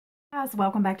Guys,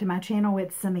 welcome back to my channel.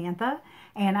 It's Samantha,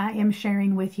 and I am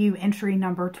sharing with you entry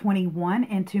number 21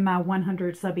 into my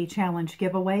 100 Subbie Challenge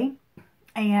Giveaway.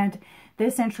 And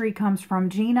this entry comes from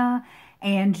Gina.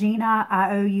 And Gina,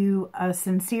 I owe you a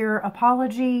sincere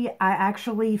apology. I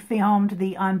actually filmed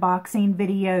the unboxing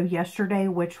video yesterday,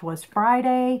 which was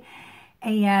Friday,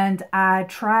 and I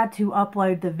tried to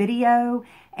upload the video,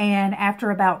 and after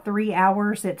about 3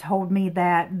 hours it told me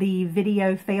that the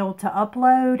video failed to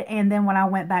upload, and then when I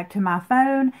went back to my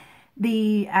phone,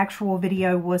 the actual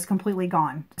video was completely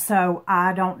gone. So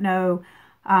I don't know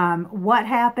what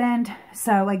happened.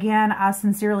 So again, I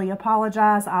sincerely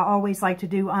apologize. I always like to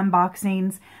do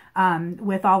unboxings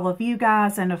with all of you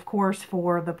guys, and of course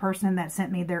for the person that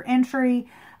sent me their entry.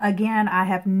 Again, I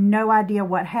have no idea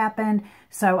what happened,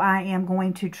 so I am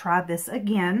going to try this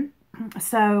again.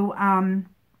 So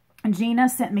Gina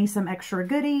sent me some extra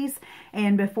goodies,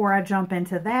 and before I jump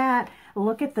into that,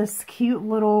 look at this cute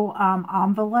little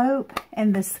envelope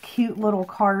and this cute little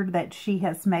card that she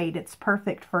has made. It's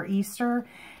perfect for Easter.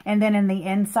 And then in the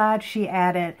inside, she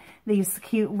added these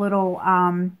cute little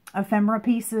ephemera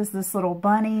pieces, this little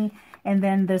bunny, and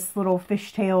then this little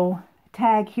fishtail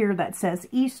tag here that says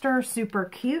Easter. Super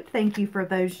cute. Thank you for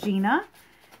those, Gina.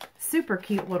 Super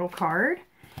cute little card.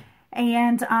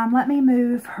 And let me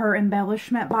move her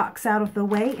embellishment box out of the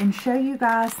way and show you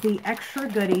guys the extra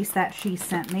goodies that she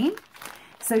sent me.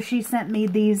 So she sent me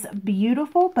these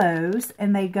beautiful bows,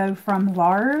 and they go from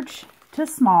large to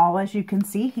small, as you can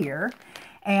see here.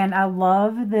 And I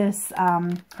love this,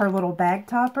 her little bag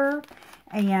topper.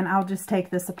 And I'll just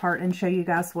take this apart and show you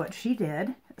guys what she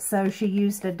did. So she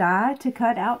used a die to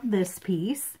cut out this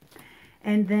piece.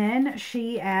 And then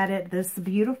she added this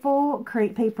beautiful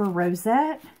crepe paper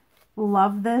rosette.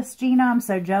 Love this, Gina. I'm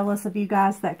so jealous of you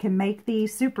guys that can make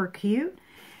these. Super cute.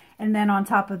 And then on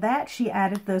top of that, she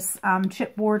added this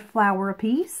chipboard flower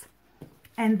piece.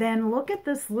 And then look at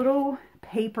this little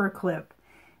paper clip.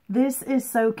 This is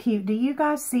so cute. Do you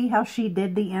guys see how she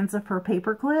did the ends of her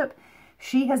paper clip?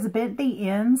 She has bent the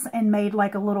ends and made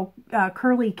like a little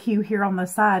curly Q here on the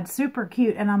side. Super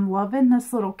cute. And I'm loving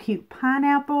this little cute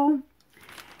pineapple.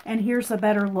 And here's a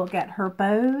better look at her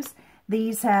bows.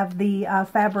 These have the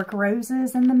fabric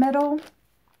roses in the middle.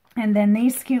 And then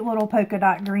these cute little polka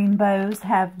dot green bows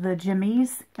have the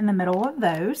jimmies in the middle of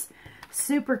those.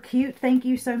 Super cute. Thank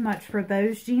you so much for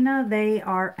those, Gina. They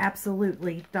are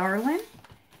absolutely darling.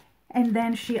 And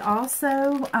then she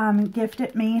also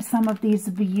gifted me some of these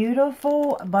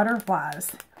beautiful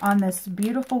butterflies on this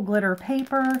beautiful glitter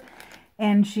paper.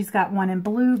 And she's got one in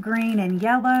blue, green, and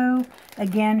yellow.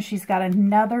 Again, she's got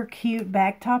another cute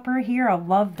bag topper here. I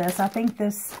love this. I think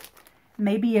this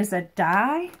maybe is a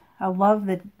die. I love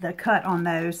the cut on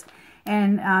those.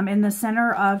 And in the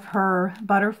center of her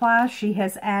butterfly, she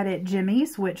has added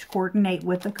jimmies, which coordinate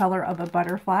with the color of a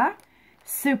butterfly.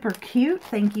 Super cute.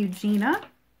 Thank you, Gina.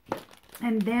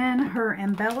 And then her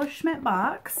embellishment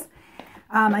box.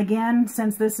 Again,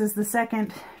 since this is the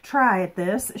second try at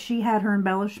this, she had her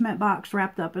embellishment box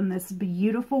wrapped up in this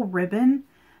beautiful ribbon.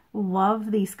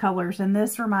 Love these colors. And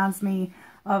this reminds me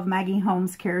of Maggie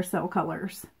Holmes carousel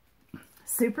colors.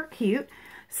 Super cute.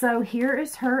 So here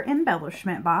is her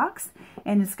embellishment box.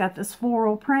 And it's got this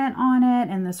floral print on it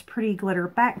and this pretty glitter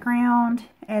background.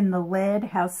 And the lid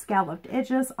has scalloped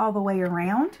edges all the way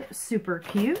around. Super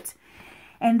cute.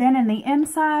 And then in the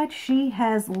inside, she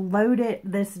has loaded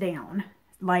this down.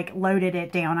 Like, loaded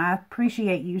it down. I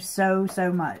appreciate you so,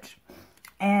 so much.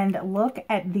 And look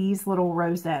at these little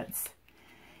rosettes.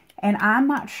 And I'm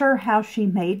not sure how she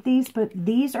made these, but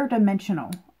these are dimensional.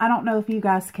 I don't know if you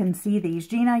guys can see these.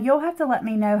 Gina, you'll have to let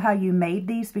me know how you made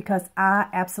these, because I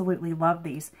absolutely love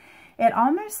these. It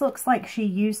almost looks like she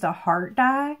used a heart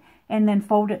die and then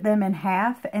folded them in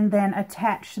half and then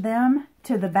attached them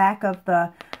to the back of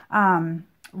the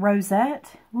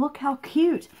rosette. Look how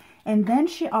cute. And then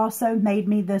she also made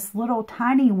me this little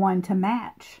tiny one to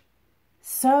match.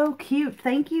 So cute.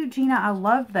 Thank you, Gina. I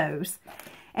love those.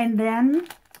 And then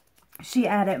she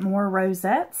added more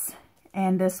rosettes.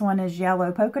 And this one is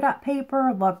yellow polka dot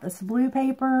paper. Love this blue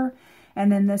paper.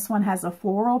 And then this one has a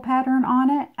floral pattern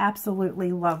on it.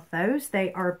 Absolutely love those.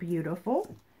 They are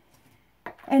beautiful.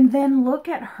 And then look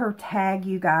at her tag,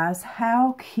 you guys.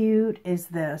 How cute is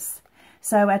this?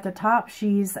 So at the top,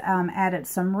 she's added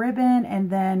some ribbon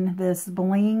and then this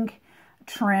bling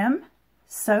trim.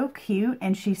 So cute.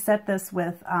 And she set this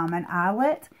with an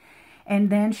eyelet. And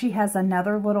then she has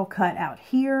another little cut out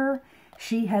here.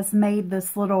 She has made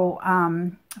this little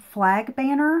flag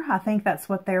banner. I think that's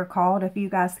what they're called, if you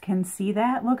guys can see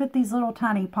that. Look at these little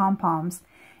tiny pom-poms.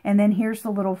 And then here's the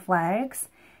little flags.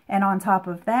 And on top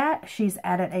of that, she's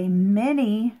added a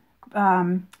mini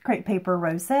crepe paper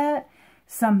rosette,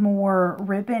 some more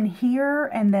ribbon here,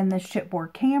 and then this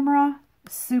chipboard camera.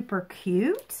 Super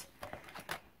cute.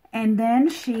 And then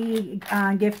she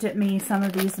gifted me some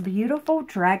of these beautiful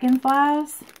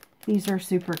dragonflies. These are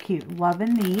super cute.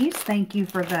 Loving these. Thank you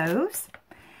for those.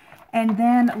 And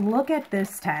then look at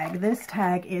this tag. This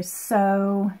tag is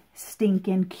so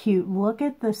stinking cute. Look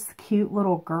at this cute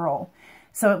little girl.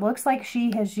 So it looks like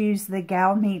she has used the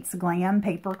Gal Meets Glam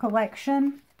paper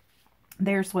collection.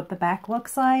 There's what the back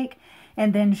looks like.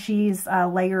 And then she's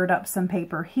layered up some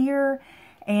paper here.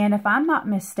 And if I'm not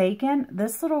mistaken,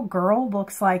 this little girl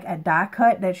looks like a die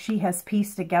cut that she has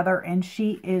pieced together, and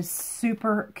she is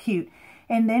super cute.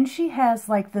 And then she has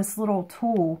like this little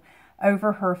tool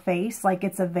over her face, like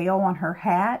it's a veil on her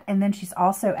hat. And then she's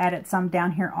also added some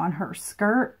down here on her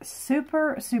skirt.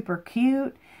 Super, super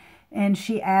cute. And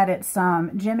she added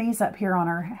some jimmies up here on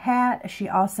her hat. She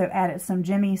also added some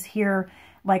jimmies here,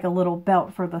 like a little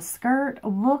belt for the skirt.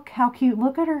 Look how cute.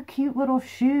 Look at her cute little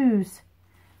shoes.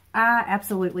 I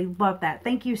absolutely love that.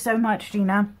 Thank you so much,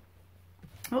 Gina.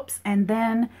 Oops. And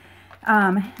then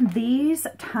these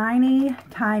tiny,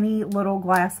 tiny little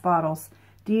glass bottles.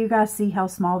 Do you guys see how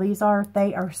small these are?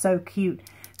 They are so cute.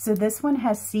 So this one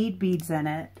has seed beads in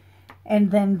it.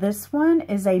 And then this one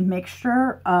is a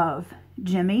mixture of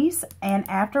jimmies. And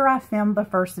after I filmed the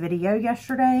first video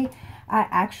yesterday, I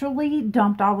actually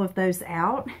dumped all of those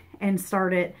out and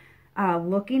started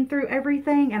looking through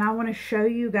everything, and I want to show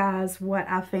you guys what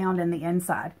I found in the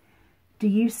inside. Do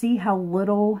you see how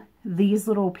little these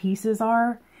little pieces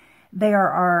are? There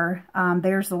are,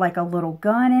 there's like a little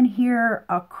gun in here,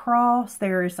 a cross,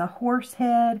 there is a horse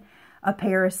head, a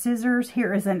pair of scissors.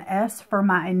 Here is an S for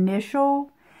my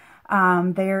initial.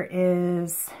 There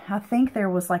is, I think there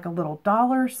was like a little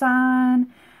dollar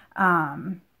sign.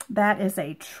 That is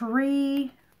a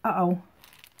tree. Uh-oh.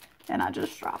 And I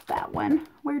just dropped that one.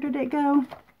 Where did it go?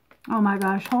 Oh my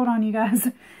gosh, hold on you guys.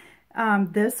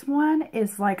 This one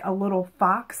is like a little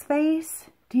fox face.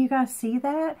 Do you guys see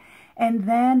that? And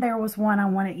then there was one I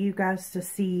wanted you guys to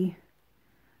see.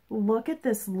 Look at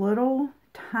this little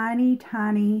tiny,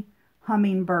 tiny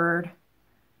hummingbird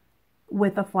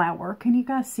with a flower. Can you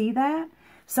guys see that?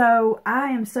 So I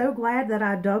am so glad that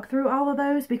I dug through all of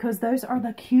those, because those are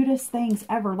the cutest things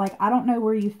ever. Like, I don't know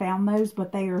where you found those,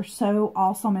 but they are so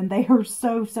awesome and they are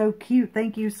so, so cute.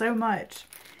 Thank you so much.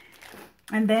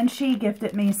 And then she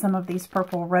gifted me some of these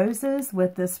purple roses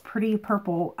with this pretty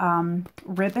purple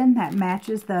ribbon that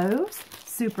matches those.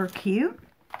 Super cute.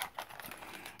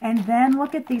 And then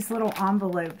look at these little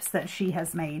envelopes that she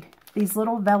has made. These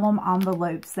little vellum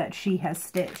envelopes that she has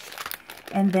stitched.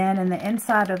 And then in the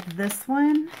inside of this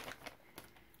one,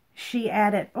 she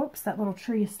added, oops, that little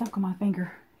tree is stuck on my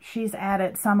finger. She's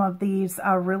added some of these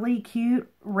really cute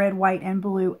red, white, and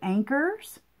blue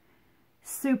anchors.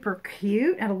 Super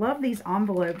cute. And I love these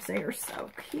envelopes. They are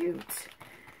so cute.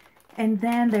 And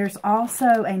then there's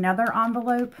also another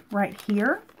envelope right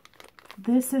here.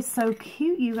 This is so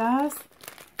cute, you guys.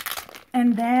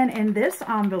 And then in this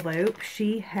envelope,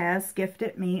 she has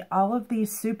gifted me all of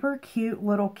these super cute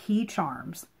little key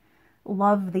charms.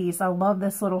 Love these. I love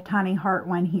this little tiny heart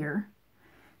one here.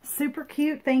 Super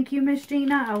cute. Thank you, Miss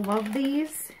Gina. I love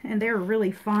these, and they're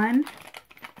really fun.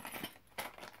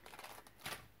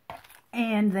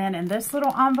 And then in this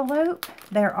little envelope,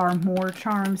 there are more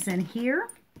charms in here.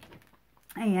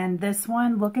 And this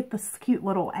one, look at this cute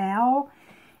little owl.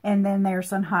 And then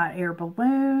there's a hot air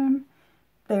balloon.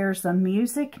 There's a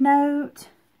music note,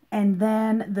 and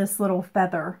then this little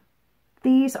feather.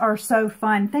 These are so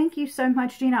fun. Thank you so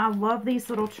much, Gina. I love these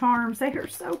little charms. They are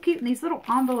so cute, and these little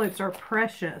envelopes are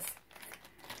precious.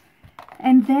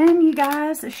 And then, you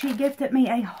guys, she gifted me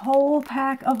a whole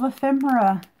pack of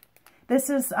ephemera. This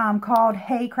is called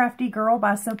Hey Crafty Girl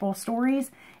by Simple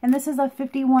Stories, and this is a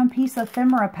 51-piece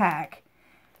ephemera pack.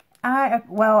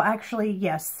 Well, actually,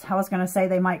 yes, I was going to say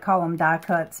they might call them die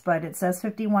cuts, but it says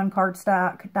 51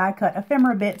 cardstock die cut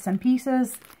ephemera bits and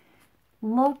pieces.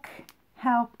 Look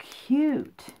how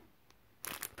cute.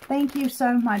 Thank you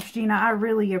so much, Gina. I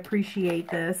really appreciate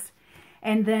this.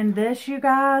 And then this, you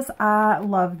guys, I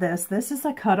love this. This is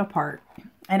a cut apart.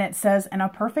 And it says, in a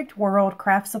perfect world,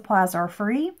 craft supplies are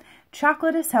free,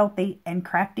 chocolate is healthy, and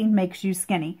crafting makes you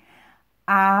skinny.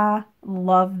 I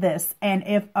love this. And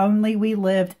if only we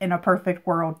lived in a perfect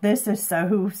world. This is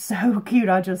so, so cute.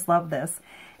 I just love this.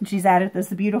 And she's added this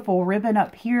beautiful ribbon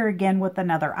up here again with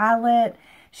another eyelet.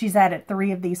 She's added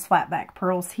 3 of these flat back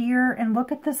pearls here. And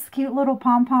look at this cute little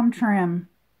pom-pom trim.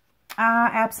 I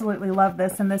absolutely love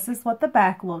this. And this is what the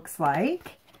back looks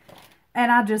like. And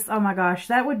I just, oh my gosh,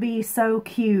 that would be so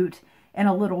cute in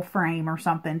a little frame or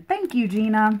something. Thank you,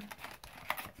 Gina.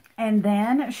 And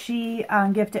then she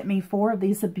gifted me 4 of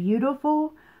these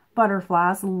beautiful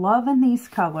butterflies. Loving these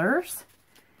colors.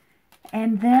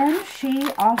 And then she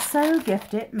also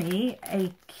gifted me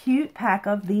a cute pack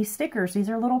of these stickers. These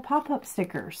are little pop-up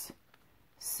stickers.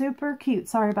 Super cute.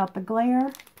 Sorry about the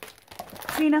glare.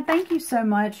 Gina, thank you so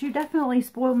much. You definitely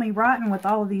spoiled me rotten with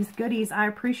all of these goodies. I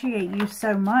appreciate you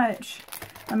so much.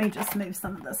 Let me just move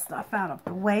some of this stuff out of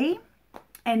the way.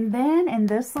 And then in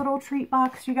this little treat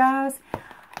box, you guys,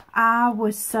 I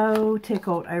was so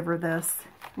tickled over this.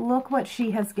 Look what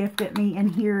she has gifted me in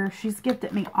here. She's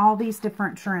gifted me all these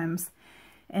different trims.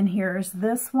 And here's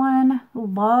this one.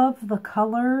 Love the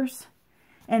colors.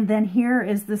 And then here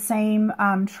is the same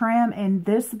trim in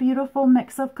this beautiful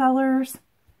mix of colors.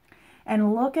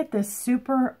 And look at this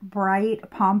super bright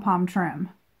pom-pom trim.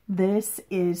 This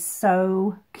is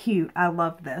so cute. I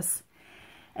love this.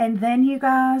 And then you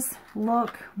guys,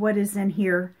 look what is in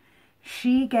here.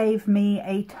 She gave me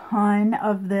a ton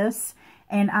of this.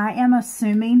 And I am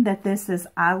assuming that this is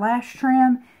eyelash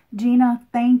trim. Gina,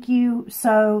 thank you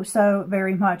so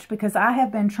very much. Because I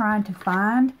have been trying to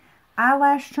find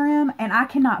eyelash trim. And I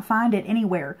cannot find it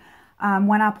anywhere.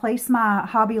 When I placed my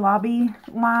Hobby Lobby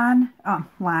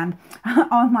online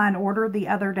order the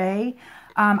other day,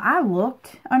 I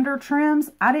looked under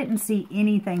trims. I didn't see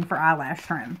anything for eyelash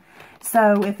trim.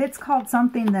 So if it's called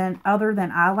something other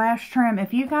than eyelash trim,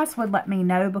 if you guys would let me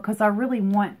know, because I really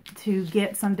want to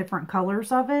get some different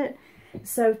colors of it.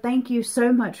 So thank you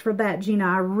so much for that, Gina.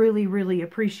 I really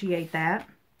appreciate that.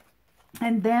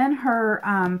 And then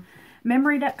her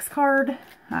memory dex card.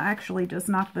 I actually just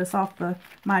knocked this off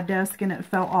my desk and it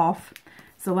fell off.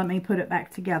 So let me put it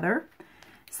back together.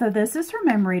 So this is her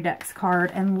memory dex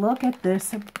card. And look at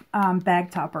this bag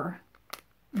topper.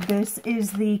 This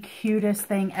is the cutest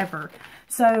thing ever.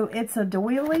 So it's a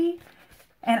doily.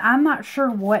 And I'm not sure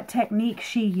what technique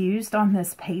she used on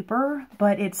this paper.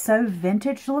 But it's so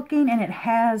vintage looking. And it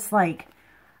has like,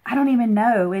 I don't even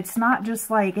know. It's not just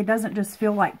like, it doesn't just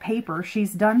feel like paper.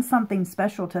 She's done something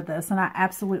special to this, and I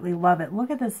absolutely love it.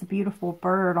 Look at this beautiful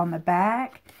bird on the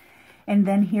back. And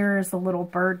then here is a little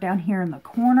bird down here in the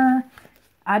corner.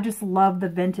 I just love the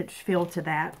vintage feel to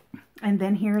that. And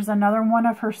then here's another one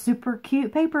of her super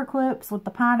cute paper clips with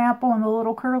the pineapple and the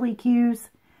little curly cues.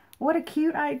 What a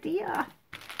cute idea.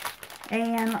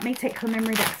 And let me take her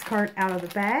memory dex card out of the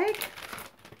bag.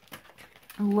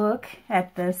 Look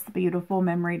at this beautiful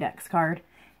memory dex card.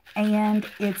 And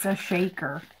it's a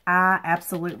shaker. I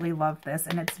absolutely love this.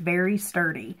 And it's very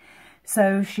sturdy.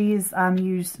 So she's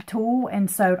used tulle and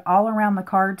sewed all around the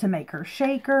card to make her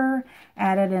shaker.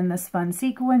 Added in this fun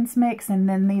sequins mix. And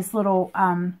then these little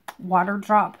water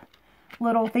drop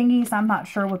little thingies. I'm not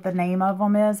sure what the name of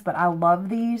them is. But I love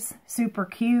these. Super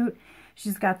cute.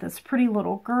 She's got this pretty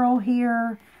little girl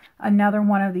here. Another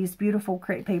one of these beautiful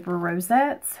crepe paper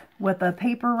rosettes with a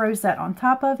paper rosette on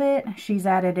top of it. She's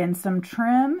added in some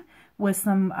trim with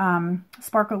some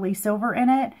sparkly silver in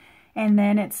it. And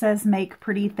then it says make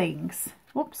pretty things.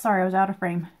 Whoops, sorry, I was out of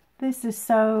frame. This is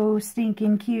so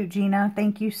stinking cute, Gina.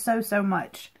 Thank you so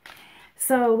much.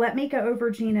 So let me go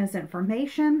over Gina's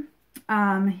information.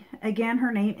 Again,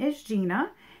 her name is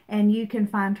Gina. And you can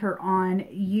find her on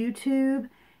YouTube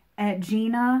at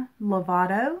Gina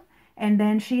Lovato. And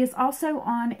then she is also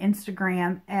on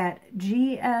Instagram at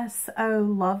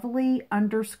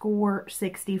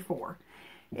GSOLovely_64.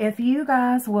 If you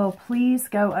guys will please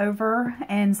go over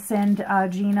and send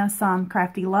Gina some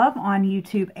crafty love on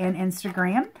YouTube and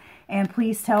Instagram. And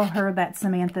please tell her that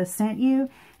Samantha sent you.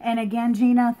 And again,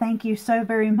 Gina, thank you so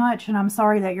very much. And I'm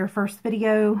sorry that your first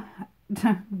video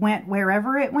went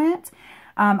wherever it went.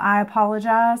 I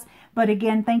apologize. But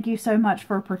again, thank you so much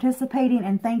for participating,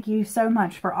 and thank you so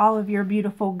much for all of your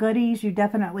beautiful goodies. You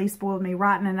definitely spoiled me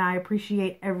rotten, and I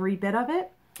appreciate every bit of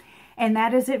it. And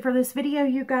that is it for this video,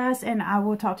 you guys, and I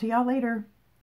will talk to y'all later.